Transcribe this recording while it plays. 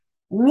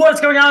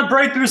What's going on,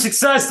 Breakthrough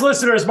Success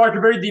listeners? Mark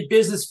Berry, the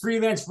business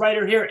freelance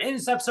writer here. In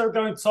this episode, we're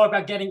going to talk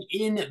about getting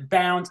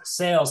inbound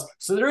sales.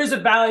 So there is a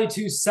value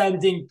to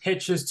sending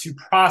pitches to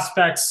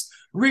prospects,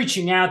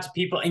 reaching out to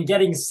people and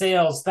getting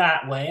sales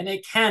that way. And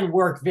it can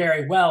work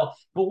very well.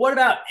 But what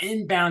about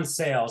inbound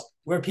sales,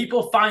 where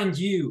people find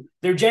you?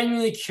 They're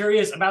genuinely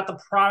curious about the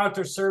product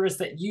or service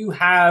that you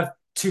have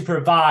to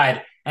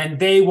provide, and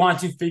they want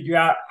to figure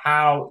out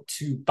how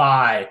to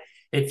buy.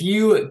 If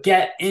you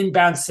get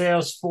inbound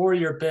sales for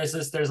your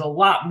business, there's a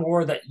lot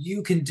more that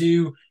you can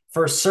do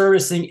for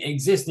servicing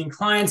existing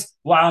clients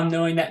while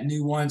knowing that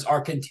new ones are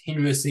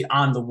continuously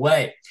on the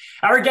way.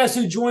 Our guest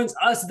who joins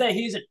us today,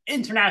 he's an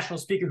international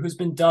speaker who's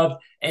been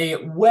dubbed a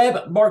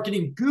web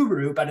marketing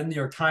guru by the New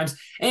York Times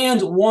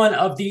and one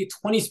of the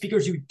 20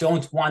 speakers you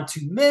don't want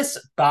to miss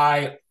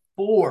by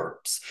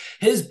Forbes.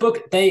 His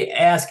book, They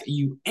Ask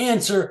You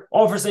Answer,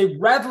 offers a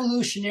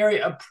revolutionary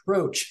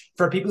approach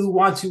for people who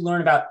want to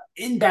learn about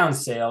inbound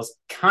sales,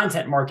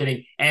 content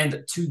marketing,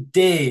 and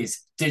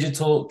today's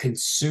digital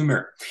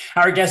consumer.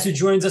 Our guest who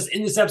joins us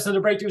in this episode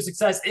of Breakthrough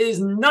Success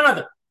is none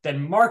other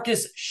than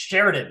Marcus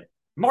Sheridan.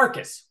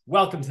 Marcus,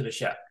 welcome to the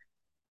show.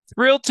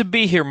 Thrilled to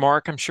be here,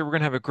 Mark. I'm sure we're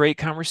going to have a great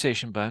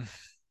conversation, bud.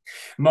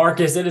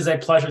 Marcus, it is a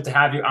pleasure to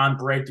have you on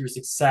Breakthrough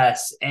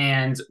Success.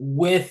 And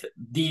with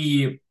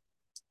the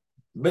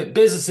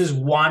businesses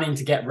wanting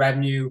to get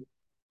revenue,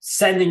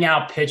 sending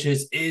out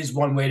pitches is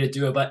one way to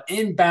do it, but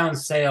inbound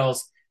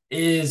sales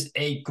is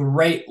a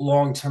great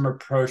long-term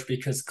approach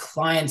because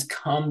clients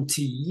come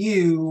to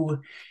you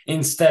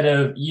instead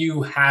of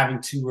you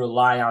having to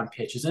rely on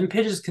pitches. And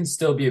pitches can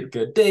still be a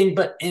good thing,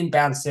 but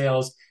inbound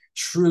sales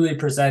truly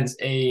presents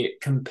a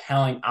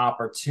compelling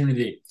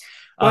opportunity.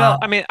 Well,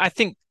 I mean, I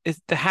think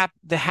the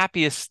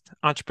happiest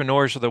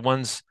entrepreneurs are the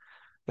ones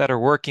that are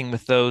working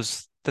with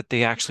those that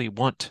they actually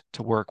want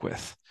to work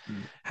with.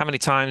 How many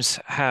times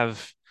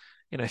have,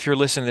 if you're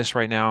listening to this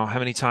right now, how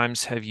many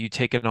times have you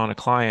taken on a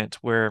client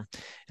where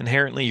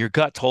inherently your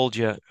gut told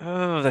you,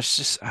 oh,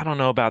 I don't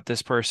know about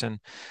this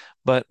person.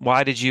 But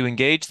why did you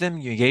engage them?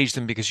 You engaged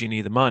them because you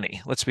need the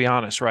money. Let's be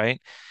honest,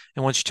 right?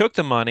 And once you took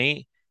the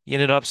money, you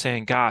ended up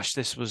saying, gosh,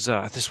 this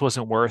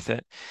wasn't worth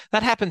it.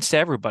 That happens to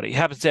everybody. It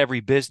happens to every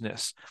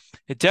business.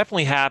 It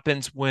definitely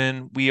happens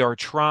when we are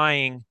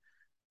trying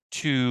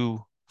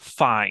to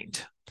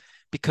find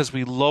because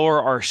we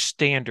lower our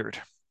standard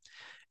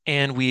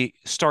and we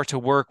start to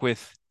work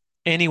with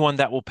anyone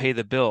that will pay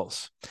the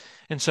bills.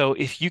 And so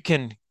if you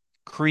can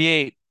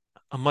create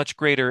a much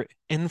greater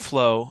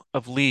inflow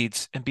of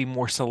leads and be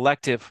more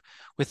selective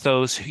with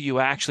those who you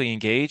actually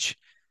engage,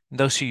 and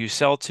those who you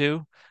sell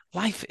to,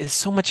 life is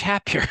so much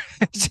happier.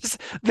 It's just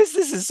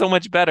business is so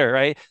much better,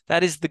 right?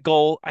 That is the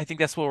goal. I think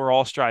that's what we're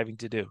all striving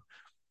to do.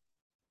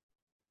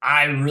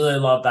 I really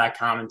love that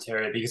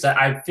commentary because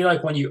I feel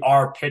like when you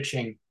are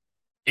pitching,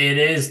 it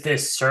is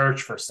this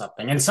search for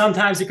something. And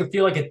sometimes it can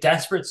feel like a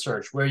desperate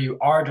search where you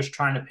are just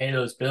trying to pay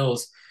those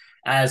bills,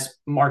 as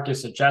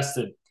Marcus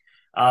suggested.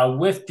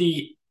 With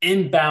the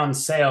inbound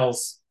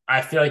sales,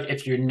 I feel like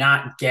if you're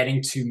not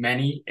getting too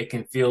many, it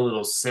can feel a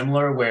little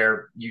similar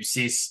where you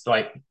see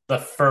like the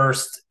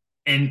first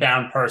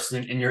inbound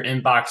person in your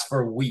inbox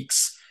for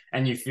weeks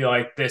and you feel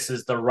like this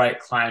is the right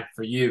client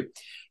for you.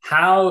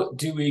 How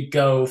do we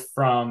go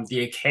from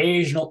the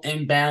occasional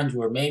inbound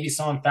where maybe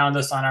someone found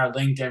us on our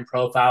LinkedIn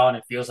profile and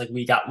it feels like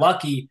we got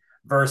lucky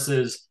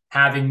versus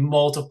having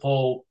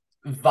multiple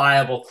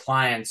viable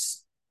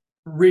clients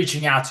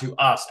reaching out to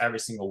us every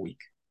single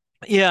week?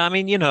 Yeah, I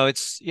mean,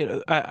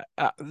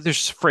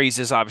 there's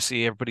phrases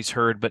obviously everybody's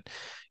heard, but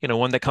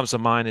one that comes to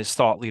mind is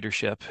thought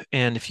leadership.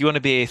 And if you want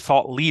to be a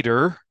thought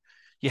leader,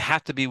 you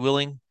have to be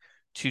willing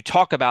to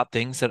talk about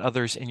things that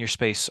others in your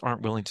space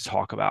aren't willing to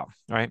talk about,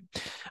 right?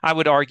 I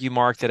would argue,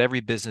 Mark, that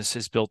every business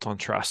is built on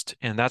trust,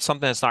 and that's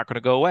something that's not going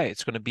to go away.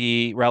 It's going to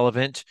be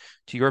relevant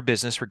to your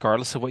business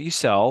regardless of what you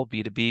sell,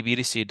 B2B,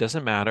 B2C, it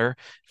doesn't matter,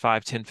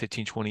 5, 10,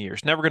 15, 20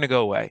 years, never going to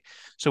go away.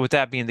 So with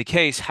that being the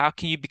case, how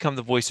can you become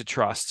the voice of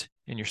trust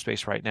in your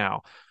space right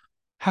now?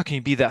 How can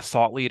you be that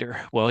thought leader?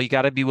 Well, you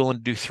got to be willing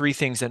to do three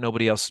things that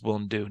nobody else is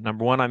willing to do.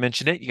 Number one, I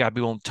mentioned it. You got to be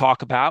willing to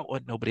talk about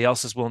what nobody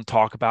else is willing to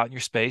talk about in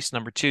your space.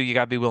 Number two, you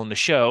got to be willing to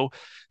show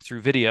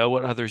through video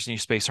what others in your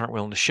space aren't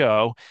willing to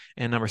show.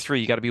 And number three,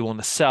 you got to be willing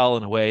to sell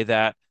in a way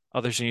that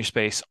others in your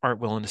space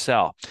aren't willing to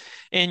sell.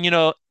 And,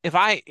 if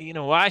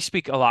when I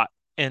speak a lot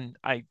and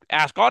I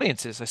ask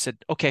audiences, I said,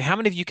 okay, how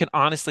many of you can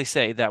honestly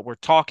say that we're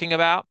talking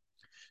about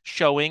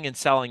showing and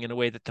selling in a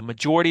way that the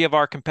majority of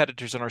our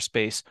competitors in our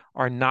space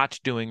are not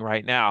doing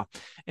right now?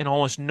 And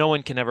almost no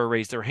one can ever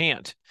raise their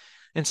hand.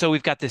 And so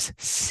we've got this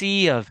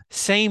sea of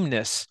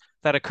sameness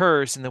that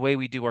occurs in the way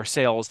we do our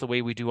sales, the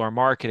way we do our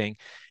marketing.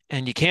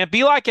 And you can't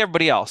be like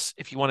everybody else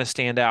if you want to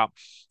stand out.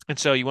 And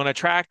so you want to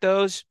attract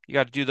those, you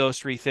got to do those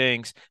three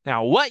things.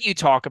 Now, what you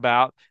talk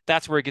about,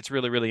 that's where it gets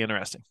really, really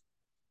interesting.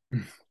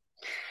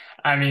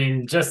 I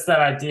mean, just that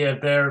idea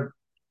there.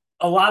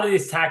 A lot of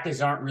these tactics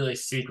aren't really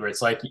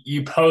secrets. Like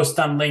you post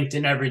on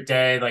LinkedIn every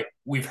day, like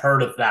we've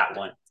heard of that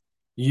one.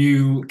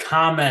 You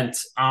comment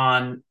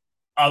on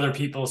other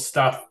people's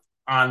stuff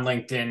on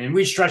LinkedIn, and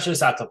we stretch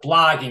this out to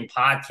blogging,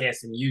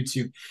 podcasting,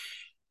 YouTube.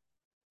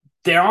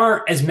 There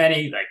aren't as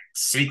many like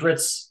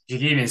secrets you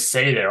can even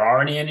say there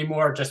are any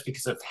anymore, just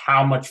because of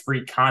how much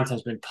free content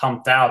has been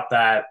pumped out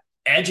that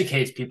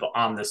educates people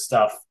on this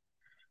stuff. Uh,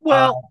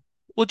 Well,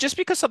 well, just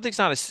because something's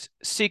not a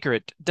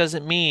secret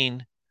doesn't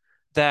mean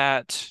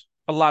that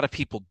a lot of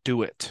people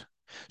do it.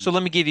 So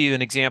let me give you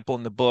an example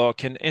in the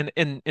book. And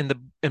in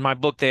my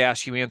book, They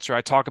Ask You Answer,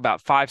 I talk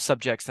about 5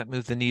 subjects that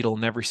move the needle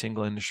in every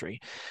single industry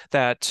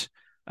that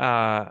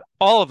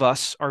all of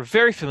us are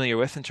very familiar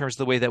with in terms of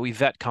the way that we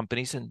vet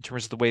companies, in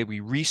terms of the way we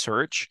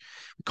research.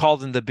 We call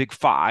them the big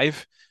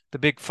five. The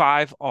big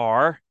five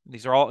are,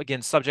 these are all,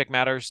 again, subject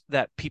matters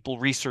that people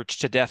research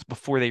to death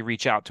before they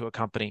reach out to a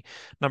company.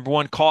 Number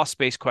one,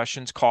 cost-based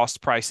questions,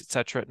 cost, price,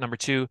 etc. Number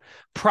two,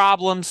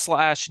 problems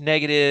slash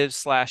negatives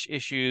slash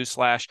issues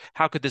slash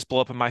how could this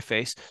blow up in my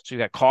face? So you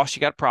got cost,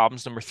 you got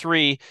problems. Number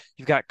three,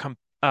 you've got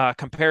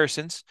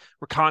comparisons.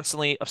 We're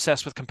constantly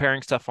obsessed with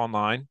comparing stuff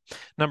online.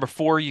 Number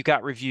four, you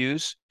got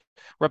reviews.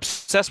 We're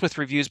obsessed with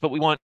reviews, but we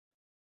want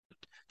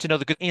to know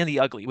the good and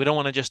the ugly. We don't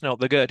want to just know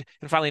the good.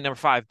 And finally, number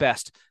five,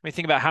 best. I mean,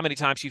 think about how many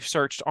times you've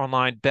searched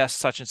online best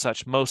such and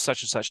such, most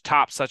such and such,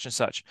 top such and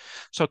such.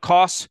 So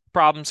costs,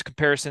 problems,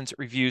 comparisons,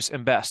 reviews,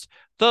 and best.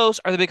 Those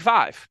are the big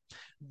five.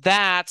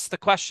 That's the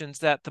questions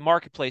that the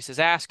marketplace is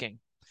asking.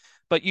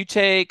 But you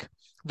take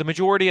the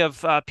majority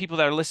of people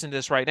that are listening to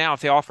this right now, if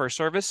they offer a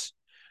service,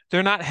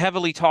 they're not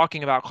heavily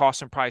talking about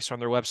cost and price on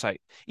their website,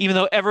 even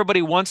though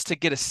everybody wants to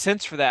get a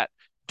sense for that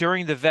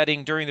during the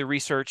vetting, during the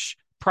research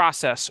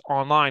process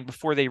online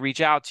before they reach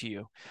out to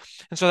you.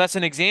 And so that's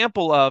an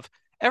example of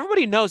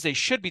everybody knows they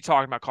should be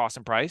talking about cost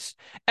and price.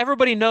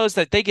 Everybody knows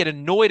that they get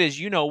annoyed as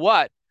you know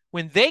what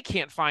when they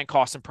can't find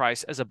cost and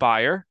price as a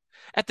buyer.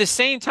 At the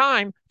same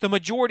time, the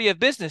majority of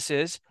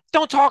businesses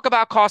don't talk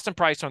about cost and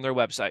price on their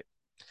website.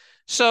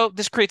 So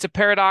this creates a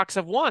paradox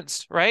of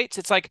wants, right?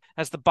 It's like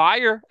as the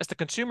buyer, as the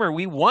consumer,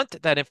 we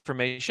want that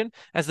information.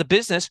 As the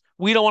business,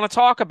 we don't want to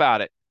talk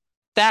about it.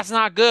 That's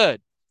not good.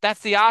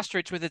 That's the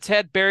ostrich with its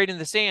head buried in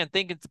the sand,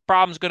 thinking the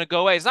problem's going to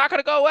go away. It's not going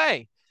to go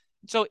away.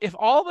 So if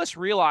all of us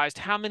realized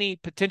how many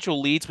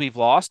potential leads we've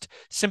lost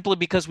simply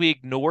because we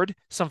ignored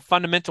some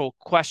fundamental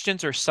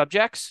questions or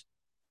subjects,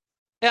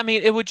 I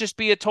mean, it would just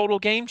be a total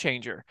game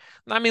changer.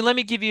 I mean, let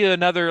me give you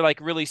another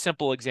like really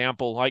simple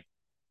example, like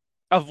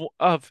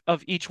of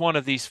each one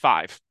of these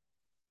five.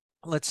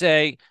 Let's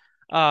say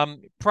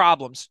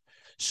problems.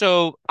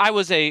 So I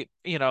was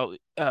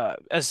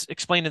as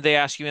explained in They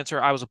Ask You Answer,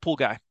 I was a pool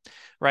guy,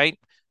 right?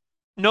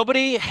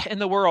 Nobody in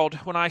the world,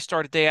 when I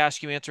started They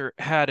Ask You Answer,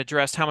 had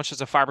addressed how much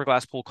does a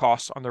fiberglass pool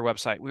cost on their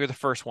website. We were the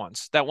first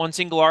ones. That one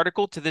single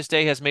article to this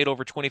day has made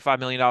over $25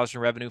 million in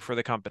revenue for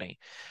the company.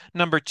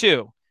 Number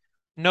two,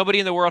 nobody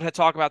in the world had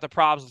talked about the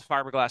problems with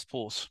fiberglass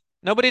pools.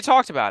 Nobody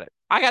talked about it.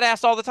 I got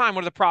asked all the time,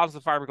 what are the problems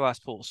with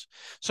fiberglass pools?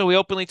 So we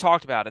openly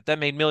talked about it. That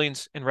made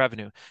millions in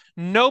revenue.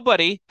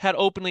 Nobody had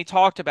openly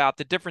talked about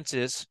the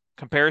differences,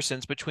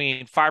 comparisons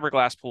between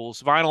fiberglass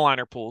pools, vinyl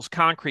liner pools,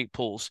 concrete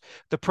pools,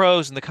 the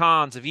pros and the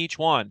cons of each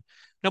one.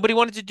 Nobody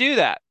wanted to do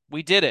that.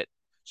 We did it.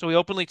 So we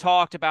openly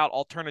talked about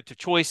alternative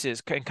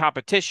choices and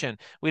competition.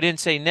 We didn't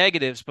say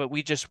negatives, but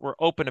we just were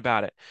open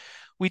about it.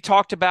 We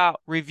talked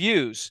about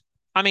reviews.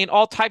 I mean,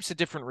 all types of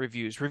different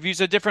reviews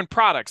of different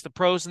products, the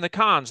pros and the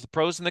cons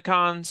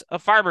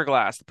of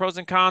fiberglass, the pros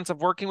and cons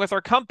of working with our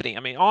company. I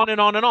mean, on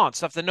and on and on,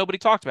 stuff that nobody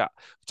talked about.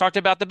 We talked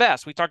about the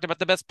best. We talked about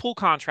the best pool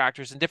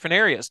contractors in different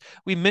areas.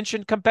 We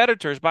mentioned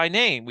competitors by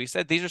name. We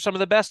said these are some of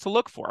the best to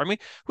look for. I mean,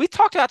 we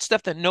talked about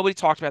stuff that nobody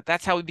talked about.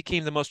 That's how we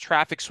became the most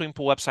trafficked swimming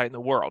pool website in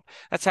the world.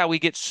 That's how we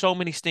get so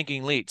many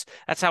stinking leads.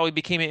 That's how we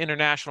became an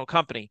international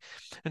company.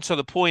 And so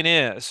the point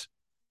is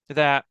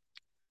that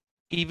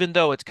even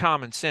though it's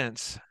common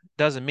sense,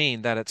 doesn't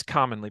mean that it's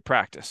commonly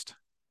practiced.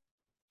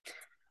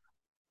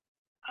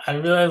 I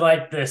really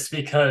like this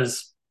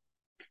because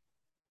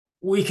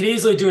we could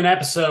easily do an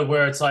episode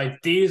where it's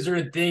like these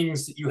are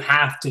things that you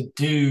have to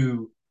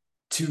do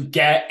to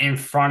get in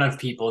front of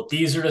people.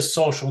 These are the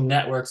social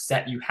networks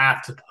that you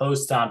have to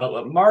post on. But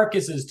what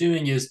Marcus is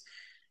doing is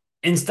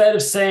instead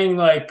of saying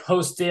like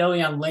post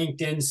daily on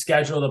LinkedIn,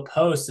 schedule the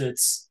post,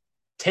 it's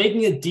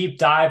taking a deep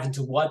dive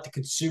into what the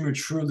consumer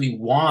truly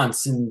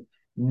wants and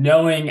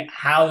knowing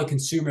how the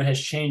consumer has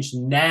changed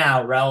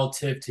now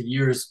relative to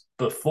years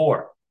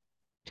before.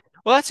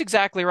 Well, that's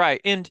exactly right.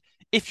 And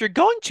if you're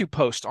going to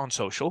post on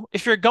social,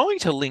 if you're going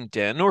to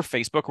LinkedIn or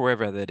Facebook or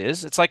wherever that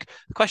is, it's like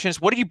the question is,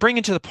 what are you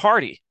bringing to the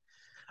party?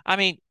 I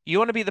mean, you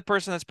want to be the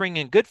person that's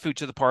bringing good food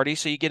to the party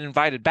so you get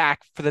invited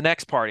back for the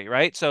next party,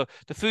 right? So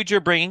the food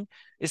you're bringing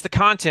is the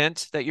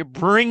content that you're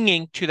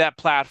bringing to that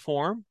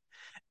platform.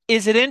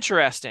 Is it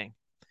interesting?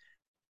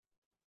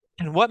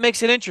 And what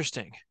makes it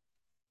interesting?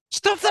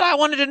 Stuff that I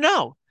wanted to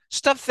know,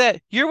 stuff that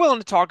you're willing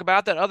to talk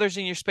about that others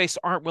in your space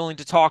aren't willing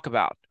to talk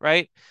about,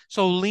 right?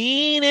 So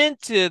lean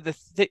into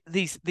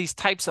these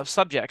types of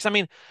subjects. I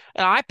mean,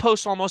 I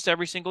post almost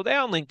every single day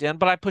on LinkedIn,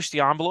 but I push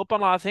the envelope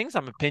on a lot of things.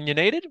 I'm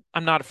opinionated.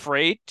 I'm not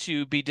afraid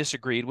to be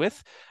disagreed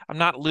with. I'm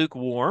not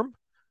lukewarm.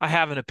 I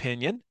have an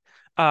opinion.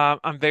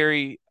 I'm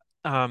very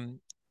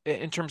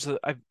in terms of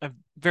I'm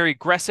very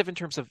aggressive in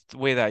terms of the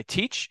way that I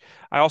teach.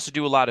 I also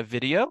do a lot of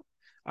video.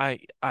 I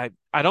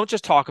don't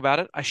just talk about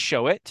it, I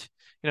show it,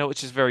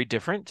 which is very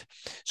different.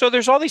 So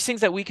there's all these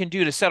things that we can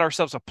do to set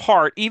ourselves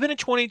apart, even in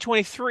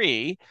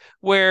 2023,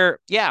 where,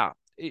 yeah,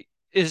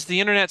 is the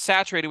internet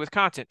saturated with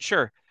content?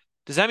 Sure.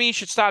 Does that mean you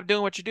should stop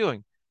doing what you're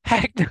doing?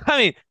 Heck, I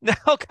mean, no,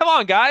 come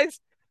on, guys.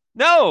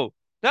 No,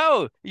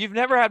 no, you've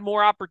never had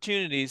more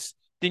opportunities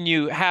than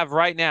you have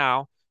right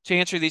now to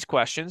answer these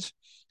questions,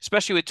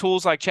 especially with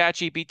tools like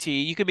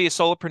ChatGPT. You can be a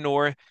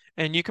solopreneur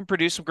and you can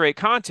produce some great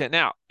content.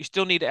 Now, you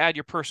still need to add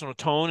your personal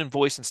tone and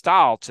voice and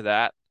style to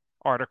that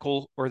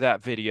article or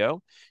that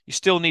video. You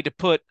still need to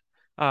put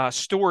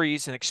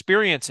stories and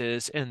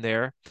experiences in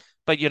there.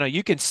 But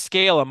you can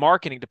scale a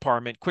marketing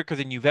department quicker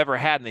than you've ever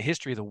had in the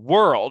history of the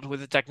world with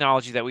the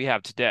technology that we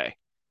have today.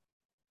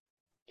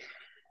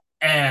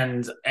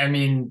 And I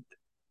mean,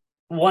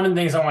 one of the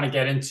things I want to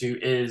get into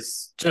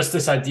is just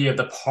this idea of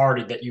the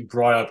party that you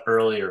brought up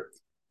earlier.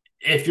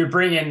 If you're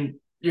bringing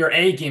your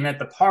A game at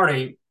the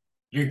party,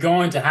 you're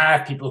going to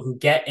have people who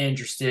get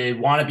interested,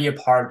 want to be a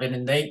part of it,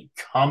 and they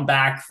come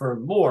back for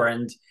more.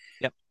 And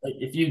Yep.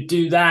 if you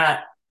do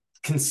that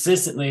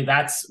consistently,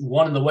 that's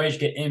one of the ways you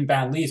get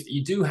inbound leads. But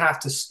you do have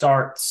to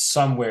start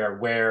somewhere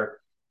where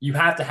you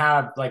have to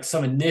have like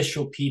some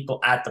initial people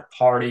at the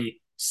party,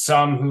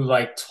 some who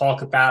like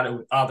talk about it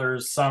with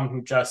others, some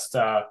who just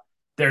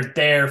they're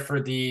there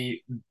for the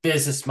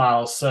business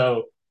model.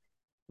 So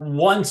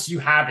once you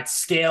have it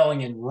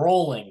scaling and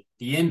rolling,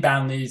 the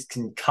inbound leads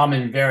can come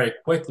in very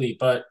quickly.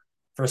 But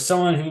for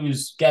someone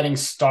who's getting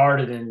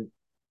started and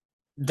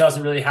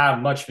doesn't really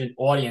have much of an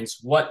audience,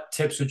 what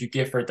tips would you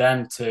give for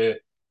them to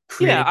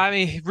Yeah, create? I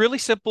mean, really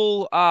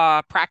simple,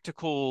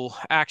 practical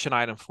action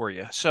item for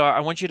you. So I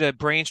want you to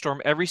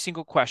brainstorm every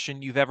single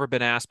question you've ever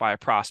been asked by a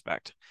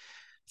prospect.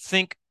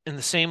 Think in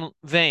the same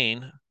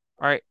vein,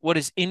 all right, what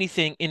is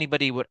anything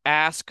anybody would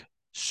ask,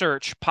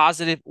 search,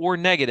 positive or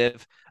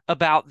negative,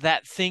 about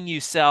that thing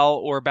you sell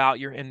or about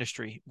your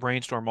industry?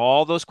 Brainstorm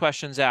all those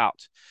questions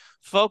out.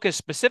 Focus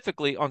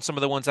specifically on some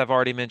of the ones I've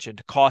already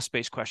mentioned: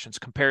 cost-based questions,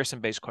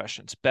 comparison-based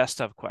questions, best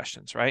of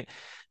questions, right?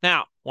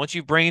 Now, once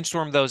you've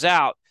brainstormed those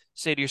out,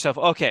 say to yourself,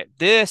 okay,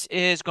 this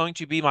is going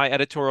to be my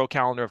editorial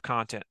calendar of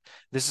content.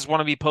 This is what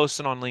I'm going to be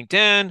posting on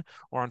LinkedIn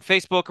or on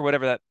Facebook or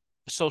whatever that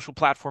social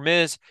platform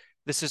is.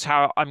 This is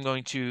how I'm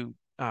going to,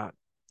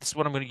 this is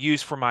what I'm going to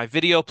use for my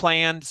video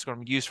plan. This is what I'm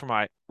going to use for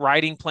my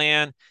writing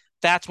plan.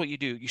 That's what you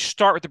do. You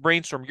start with the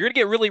brainstorm. You're going to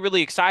get really,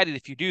 really excited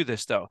if you do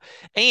this, though.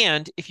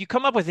 And if you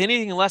come up with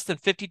anything less than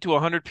 50 to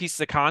 100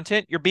 pieces of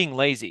content, you're being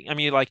lazy. I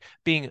mean, like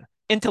being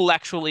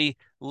intellectually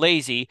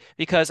lazy,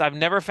 because I've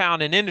never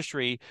found an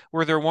industry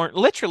where there weren't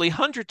literally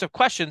hundreds of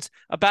questions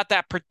about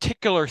that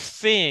particular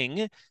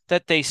thing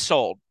that they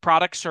sold.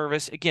 Product,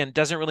 service, again,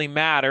 doesn't really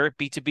matter.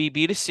 B2B,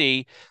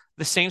 B2C,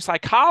 the same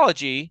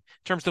psychology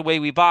in terms of the way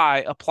we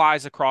buy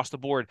applies across the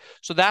board.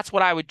 So that's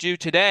what I would do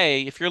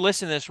today. If you're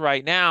listening to this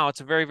right now,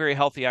 it's a very, very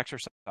healthy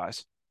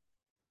exercise.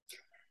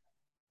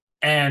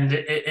 And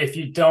if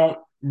you don't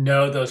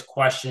know those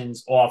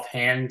questions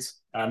offhand,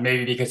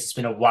 maybe because it's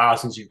been a while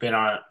since you've been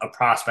on a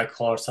prospect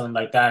call or something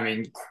like that. I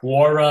mean,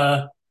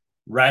 Quora,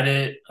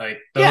 Reddit, like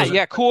Yeah, those are you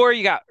got Core,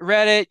 you got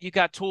Reddit, you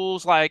got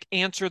tools like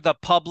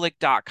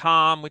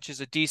answerthepublic.com, which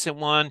is a decent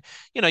one.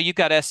 You've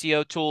got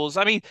SEO tools.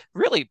 I mean,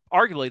 really,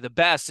 arguably the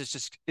best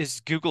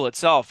is Google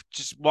itself,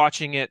 just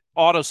watching it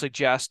auto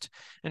suggest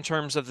in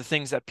terms of the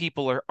things that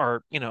people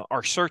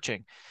are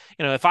searching.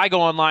 If I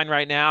go online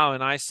right now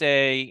and I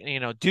say,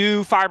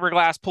 do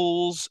fiberglass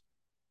pools,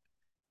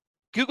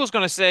 Google's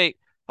going to say,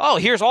 oh,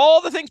 here's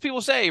all the things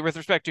people say with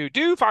respect to: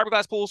 do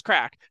fiberglass pools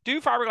crack? Do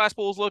fiberglass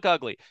pools look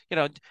ugly?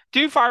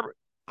 Do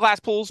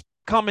fiberglass pools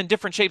come in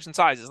different shapes and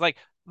sizes? Like,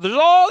 there's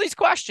all these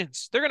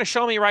questions. They're going to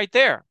show me right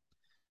there.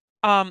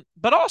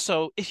 But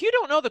also, if you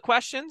don't know the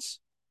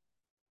questions,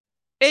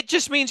 it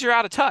just means you're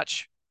out of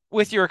touch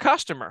with your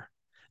customer.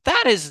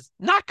 That is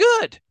not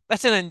good.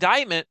 That's an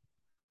indictment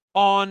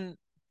on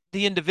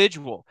the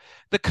individual.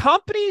 The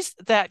companies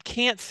that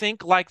can't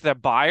think like the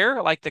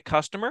buyer, like the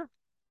customer,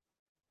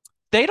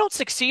 they don't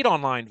succeed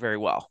online very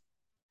well.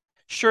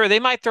 Sure, they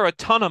might throw a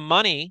ton of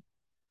money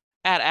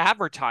at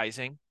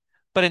advertising,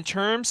 but in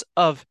terms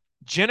of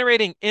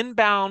generating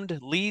inbound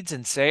leads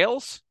and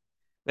sales,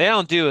 they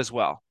don't do as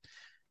well.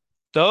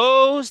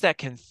 Those that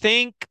can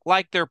think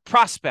like their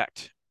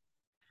prospect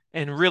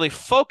and really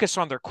focus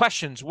on their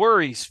questions,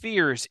 worries,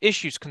 fears,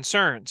 issues,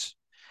 concerns,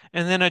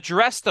 and then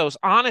address those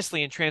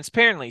honestly and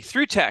transparently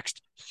through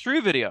text,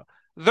 through video,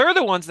 they're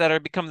the ones that are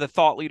become the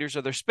thought leaders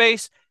of their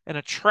space and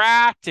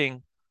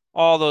attracting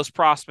all those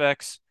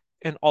prospects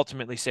and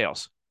ultimately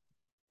sales.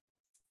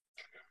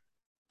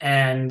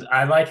 and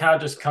I like how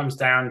it just comes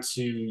down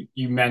to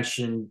you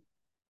mentioned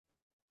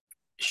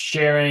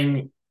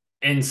sharing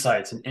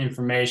insights and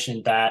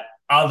information that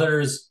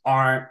others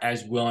aren't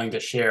as willing to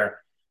share.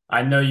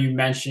 I know you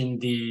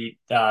mentioned the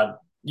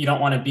you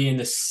don't want to be in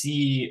the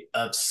sea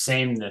of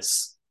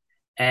sameness,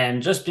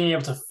 and just being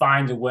able to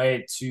find a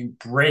way to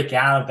break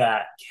out of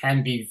that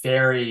can be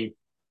very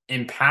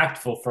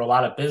impactful for a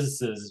lot of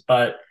businesses.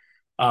 But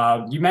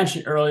you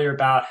mentioned earlier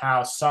about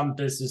how some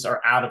businesses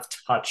are out of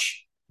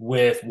touch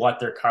with what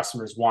their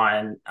customers want.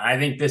 And I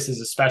think this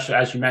is especially,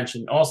 as you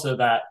mentioned, also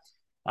that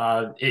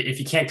if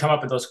you can't come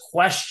up with those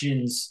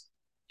questions,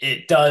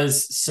 it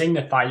does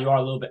signify you are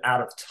a little bit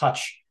out of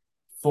touch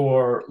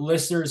for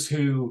listeners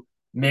who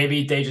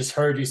maybe they just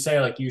heard you say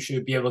like you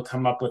should be able to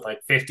come up with like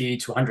 50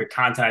 to 100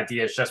 content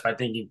ideas just by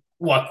thinking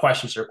what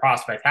questions your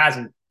prospect has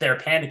and they're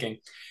panicking.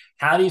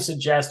 How do you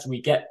suggest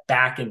we get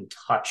back in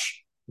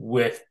touch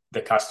with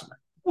the customer?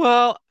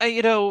 Well,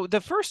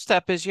 the first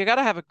step is you got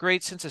to have a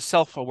great sense of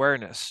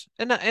self-awareness.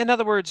 In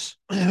other words,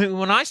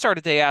 when I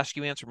started to ask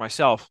you answer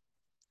myself,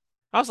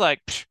 I was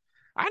like,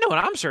 I know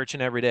what I'm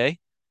searching every day.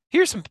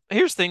 Here's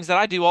things that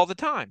I do all the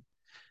time.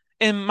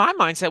 And my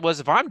mindset was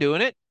if I'm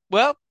doing it,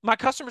 well, my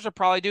customers are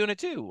probably doing it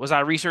too. Was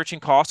I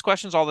researching cost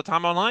questions all the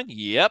time online?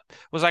 Yep.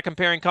 Was I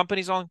comparing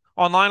companies online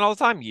all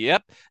the time?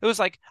 Yep. It was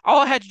like all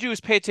I had to do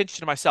was pay attention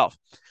to myself.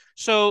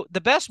 So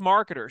the best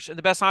marketers and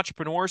the best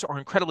entrepreneurs are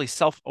incredibly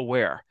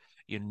self-aware.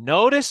 You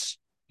notice,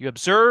 you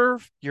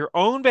observe your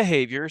own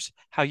behaviors,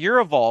 how you're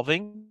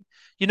evolving.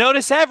 You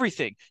notice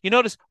everything. You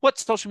notice what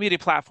social media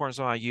platforms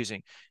am I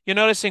using? You're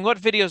noticing what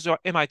videos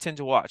am I tend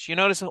to watch? You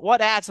notice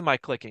what ads am I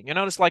clicking? You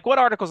notice like what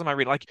articles am I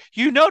reading? Like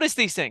you notice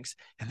these things.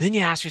 And then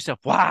you ask yourself,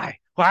 why?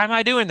 Why am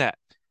I doing that?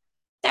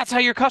 That's how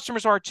your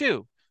customers are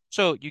too.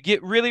 So you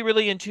get really,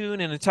 really in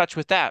tune and in touch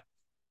with that.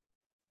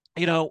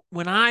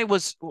 When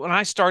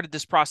I started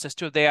this process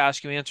too, they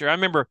ask you answer. I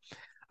remember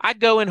I'd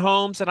go in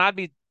homes and I'd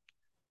be,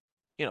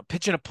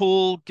 pitching a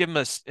pool, give them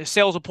a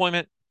sales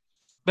appointment.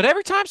 But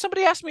every time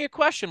somebody asked me a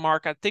question,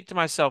 Mark, I think to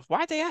myself,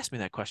 why'd they ask me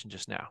that question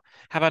just now?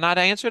 Have I not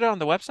answered it on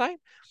the website?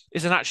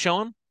 Is it not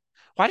shown?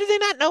 Why did they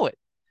not know it?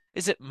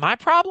 Is it my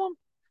problem?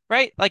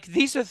 Right? Like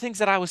these are the things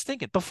that I was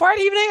thinking before I'd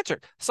even answer.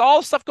 It's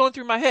all stuff going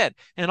through my head.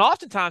 And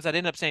oftentimes I'd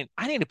end up saying,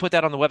 I need to put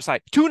that on the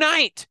website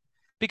tonight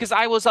because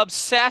I was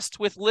obsessed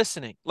with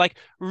listening, like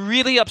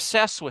really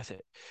obsessed with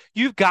it.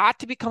 You've got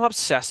to become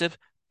obsessive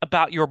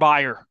about your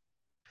buyer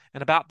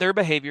and about their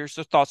behaviors,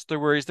 their thoughts, their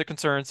worries, their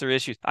concerns, their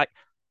issues.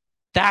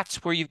 That's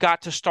where you've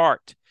got to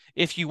start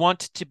if you want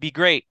to be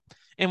great.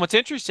 And what's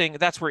interesting,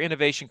 that's where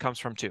innovation comes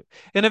from too.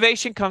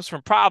 Innovation comes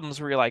from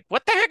problems where you're like,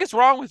 what the heck is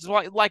wrong with this?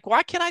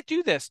 Why can't I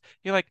do this?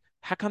 You're like,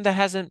 how come that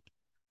hasn't,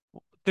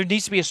 there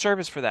needs to be a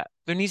service for that.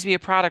 There needs to be a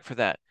product for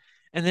that.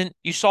 And then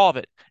you solve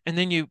it and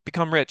then you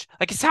become rich.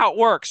 Like it's how it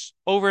works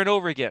over and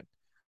over again,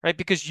 right?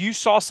 Because you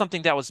saw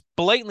something that was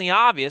blatantly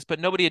obvious, but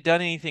nobody had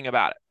done anything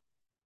about it.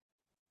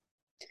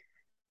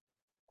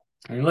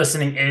 And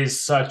listening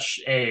is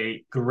such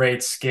a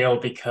great skill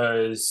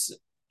because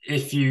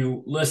if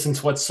you listen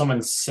to what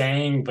someone's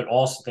saying, but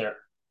also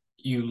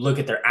you look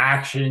at their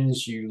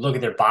actions, you look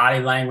at their body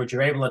language,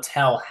 you're able to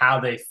tell how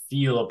they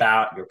feel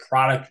about your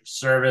product, your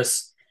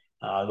service,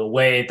 the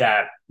way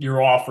that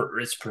your offer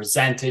is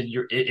presented.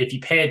 If you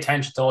pay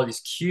attention to all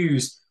these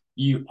cues,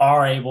 you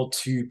are able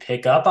to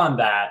pick up on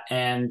that.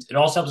 And it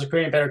also helps with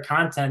creating better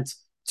content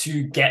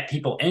to get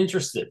people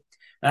interested.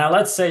 Now,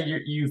 let's say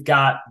you've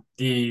got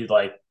the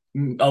like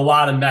a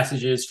lot of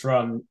messages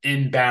from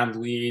inbound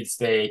leads.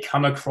 They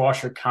come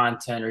across your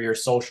content or your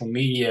social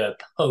media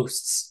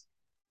posts.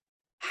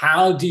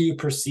 How do you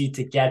proceed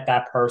to get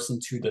that person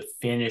to the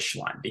finish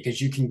line?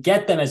 Because you can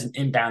get them as an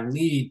inbound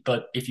lead,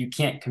 but if you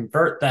can't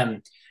convert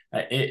them,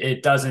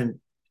 it doesn't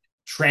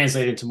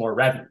translate into more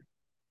revenue.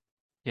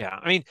 Yeah.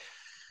 I mean,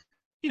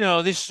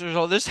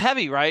 this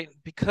heavy, right?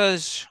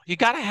 Because you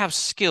got to have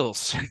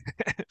skills.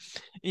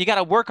 You got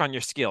to work on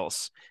your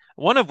skills.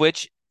 One of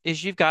which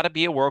is you've got to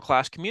be a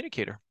world-class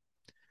communicator.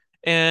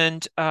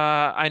 And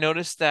I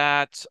noticed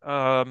that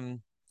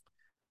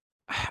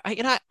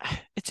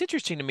it's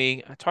interesting to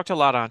me. I talk to a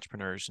lot of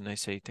entrepreneurs and they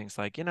say things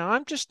like,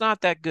 I'm just not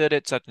that good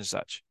at such and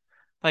such.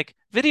 Like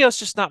video is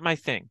just not my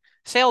thing.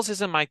 Sales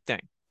isn't my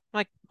thing. I'm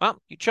like,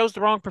 well, you chose the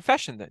wrong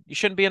profession then. You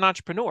shouldn't be an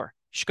entrepreneur.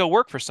 You should go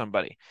work for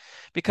somebody.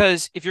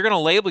 Because if you're going to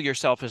label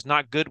yourself as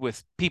not good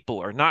with people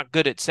or not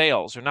good at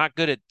sales or not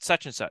good at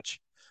such and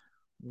such,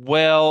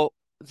 well,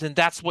 then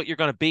that's what you're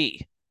going to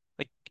be.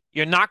 Like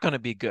you're not going to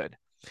be good.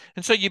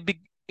 And so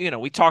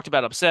we talked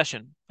about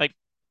obsession. Like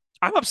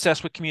I'm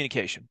obsessed with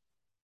communication.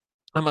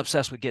 I'm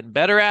obsessed with getting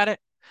better at it,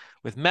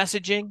 with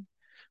messaging,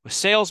 with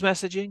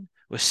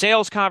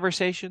sales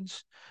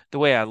conversations, the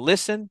way I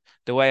listen,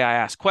 the way I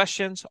ask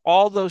questions,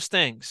 all those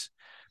things.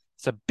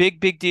 It's a big,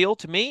 big deal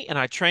to me. And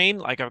I train,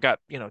 like I've got,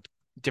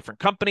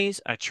 different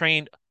companies. I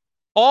trained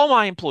all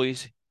my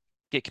employees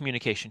get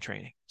communication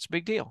training. It's a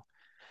big deal.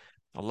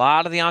 A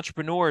lot of the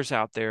entrepreneurs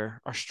out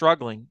there are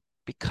struggling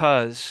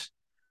because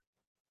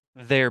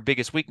their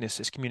biggest weakness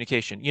is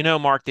communication.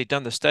 Mark, they've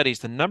done the studies.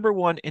 The number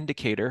one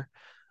indicator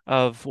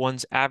of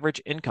one's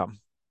average income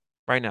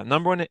right now,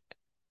 number one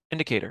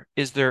indicator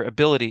is their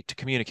ability to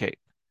communicate.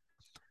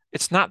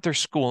 It's not their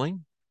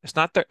schooling, it's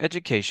not their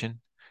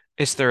education,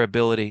 it's their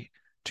ability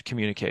to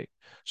communicate.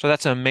 So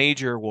that's a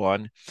major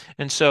one.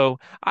 And so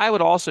I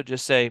would also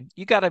just say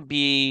you got to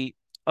be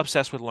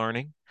obsessed with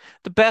learning.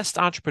 The best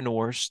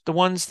entrepreneurs, the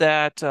ones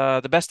that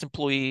the best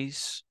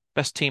employees,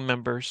 best team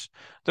members.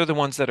 They're the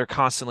ones that are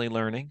constantly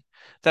learning,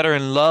 that are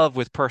in love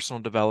with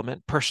personal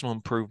development, personal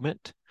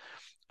improvement.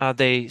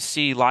 They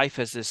see life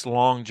as this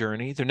long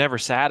journey. They're never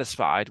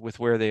satisfied with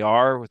where they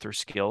are with their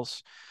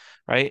skills,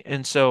 right?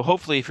 And so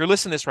hopefully, if you're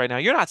listening to this right now,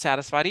 you're not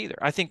satisfied either.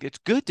 I think it's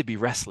good to be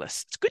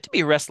restless. It's good to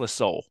be a restless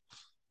soul.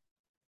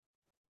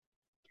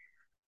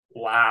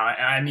 Wow.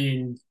 I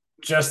mean,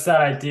 just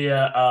that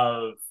idea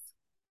of,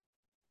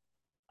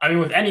 I mean,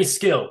 with any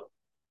skill,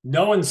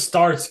 no one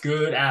starts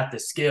good at the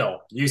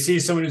skill. You see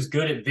someone who's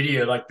good at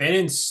video, like they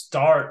didn't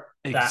start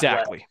that way.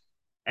 Exactly.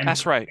 And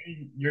That's right.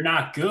 you're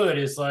not good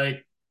is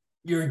like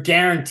you're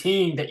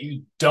guaranteeing that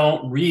you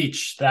don't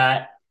reach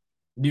that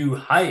new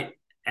height.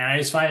 And I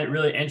just find it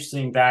really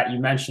interesting that you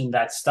mentioned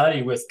that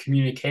study with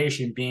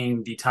communication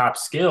being the top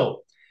skill.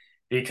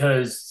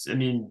 Because, I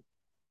mean,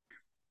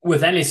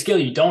 with any skill,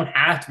 you don't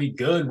have to be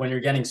good when you're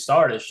getting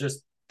started. It's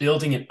just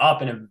building it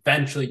up and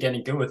eventually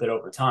getting good with it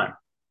over time.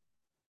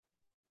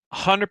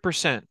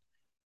 100%.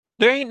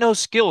 There ain't no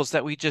skills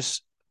that we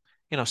just,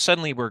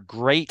 suddenly we're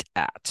great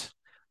at.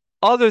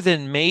 Other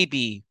than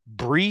maybe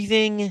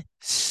breathing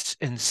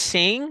and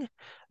sing,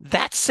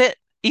 that's it.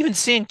 Even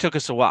seeing took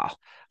us a while.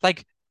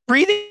 Like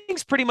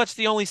breathing's pretty much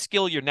the only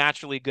skill you're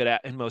naturally good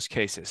at in most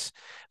cases.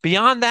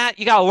 Beyond that,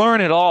 you got to learn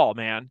it all,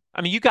 man.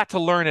 I mean, you got to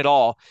learn it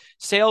all.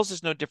 Sales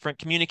is no different.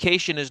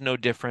 Communication is no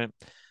different.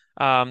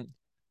 Um,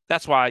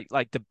 that's why,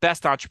 like the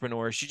best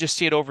entrepreneurs, you just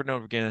see it over and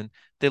over again.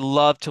 They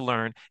love to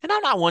learn. And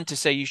I'm not one to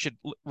say you should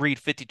read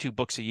 52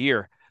 books a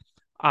year.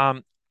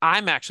 Um,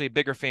 I'm actually a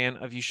bigger fan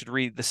of you should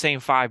read the same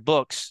 5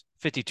 books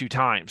 52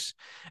 times.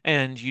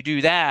 And you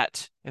do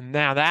that, and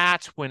now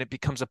that's when it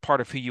becomes a part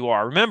of who you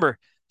are. Remember,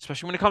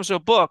 especially when it comes to a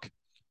book,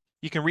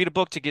 you can read a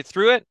book to get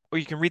through it, or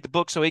you can read the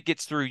book so it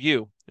gets through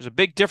you. There's a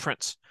big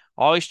difference.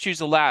 Always choose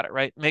the latter,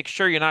 right? Make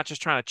sure you're not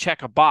just trying to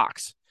check a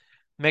box.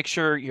 Make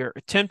sure you're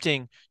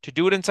attempting to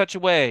do it in such a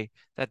way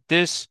that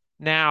this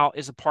now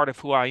is a part of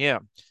who I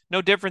am.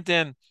 No different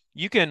than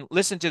you can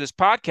listen to this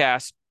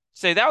podcast,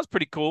 say that was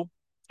pretty cool,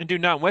 and do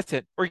nothing with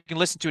it, or you can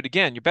listen to it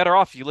again. You're better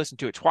off if you listen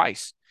to it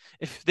twice.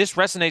 If this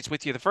resonates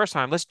with you the first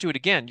time, listen to it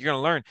again. You're going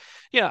to learn.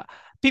 Yeah,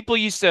 people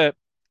used to.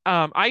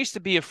 I used to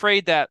be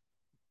afraid that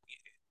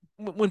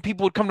when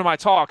people would come to my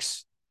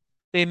talks,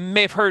 they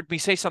may have heard me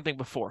say something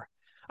before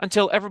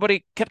until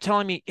everybody kept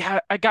telling me, yeah,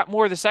 I got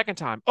more the second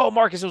time. Oh,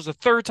 Marcus, it was the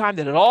third time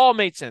that it all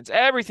made sense.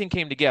 Everything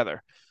came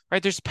together,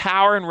 right? There's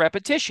power in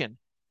repetition.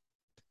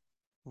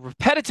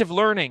 Repetitive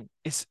learning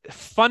is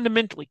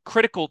fundamentally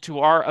critical to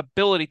our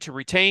ability to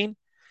retain.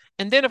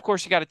 And then, of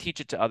course, you got to teach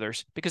it to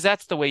others because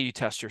that's the way you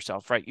test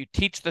yourself, right? You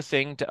teach the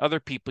thing to other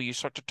people. You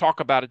start to talk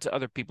about it to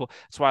other people.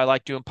 That's why I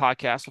like doing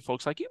podcasts with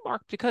folks like you,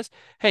 Mark, because,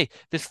 hey,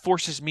 this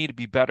forces me to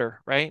be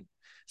better, right?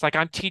 It's like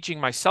I'm teaching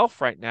myself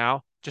right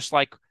now, just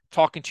like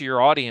talking to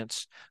your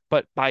audience.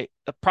 But by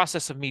the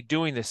process of me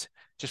doing this,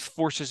 just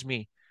forces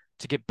me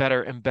to get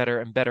better and better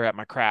and better at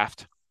my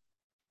craft.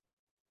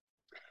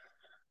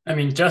 I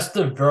mean, just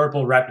the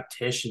verbal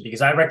repetition,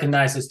 because I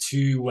recognize this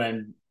too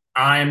when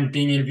I'm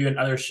being interviewed in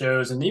other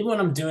shows, and even when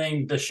I'm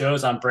doing the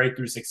shows on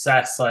Breakthrough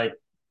Success, like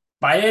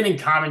by adding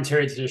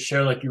commentary to the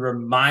show, like you're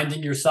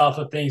reminding yourself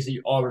of things that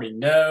you already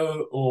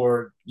know,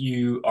 or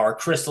you are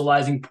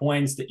crystallizing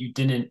points that you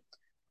didn't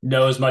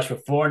know as much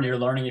before, and you're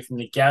learning it from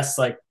the guests.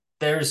 Like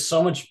there's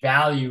so much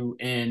value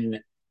in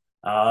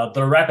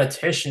the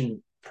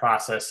repetition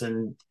process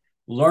and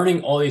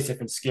learning all these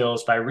different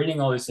skills by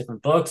reading all these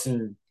different books.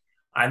 And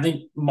I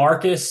think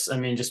Marcus, I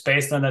mean, just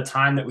based on the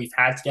time that we've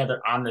had together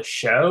on the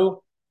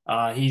show,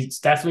 he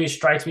definitely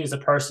strikes me as a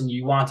person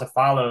you want to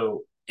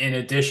follow in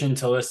addition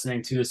to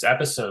listening to this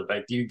episode.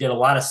 Like you get a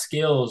lot of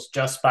skills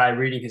just by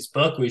reading his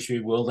book, which we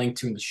will link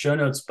to in the show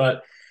notes.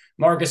 But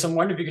Marcus, I'm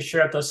wondering if you could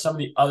share with us some of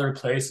the other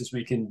places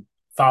we can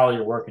follow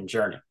your work and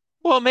journey.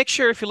 Well, make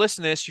sure if you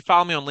listen to this, you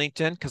follow me on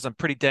LinkedIn because I'm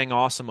pretty dang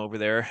awesome over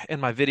there.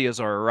 And my videos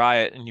are a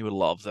riot and you would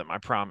love them, I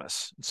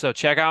promise. So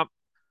check out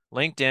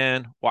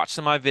LinkedIn, watch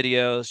some of my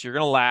videos. You're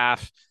going to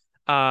laugh.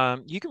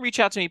 You can reach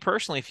out to me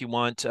personally if you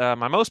want.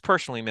 My most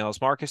personal email is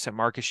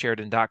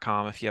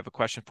marcus@marcussheridan.com. If you have a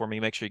question for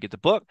me, make sure you get the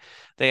book.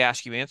 They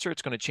ask you answer.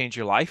 It's going to change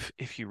your life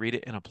if you read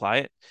it and apply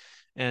it.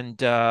 And,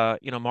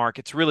 Mark,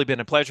 it's really been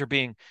a pleasure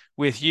being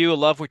with you. I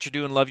love what you're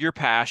doing. Love your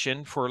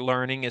passion for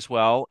learning as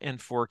well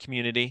and for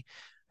community.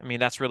 I mean,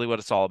 that's really what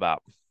it's all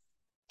about.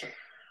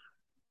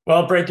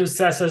 Well, Breakthrough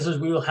Success Sisters,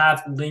 we will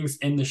have links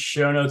in the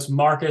show notes.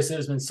 Marcus, it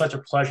has been such a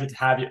pleasure to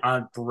have you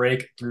on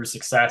Breakthrough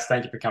Success.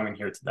 Thank you for coming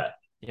here today.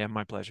 Yeah,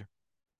 my pleasure.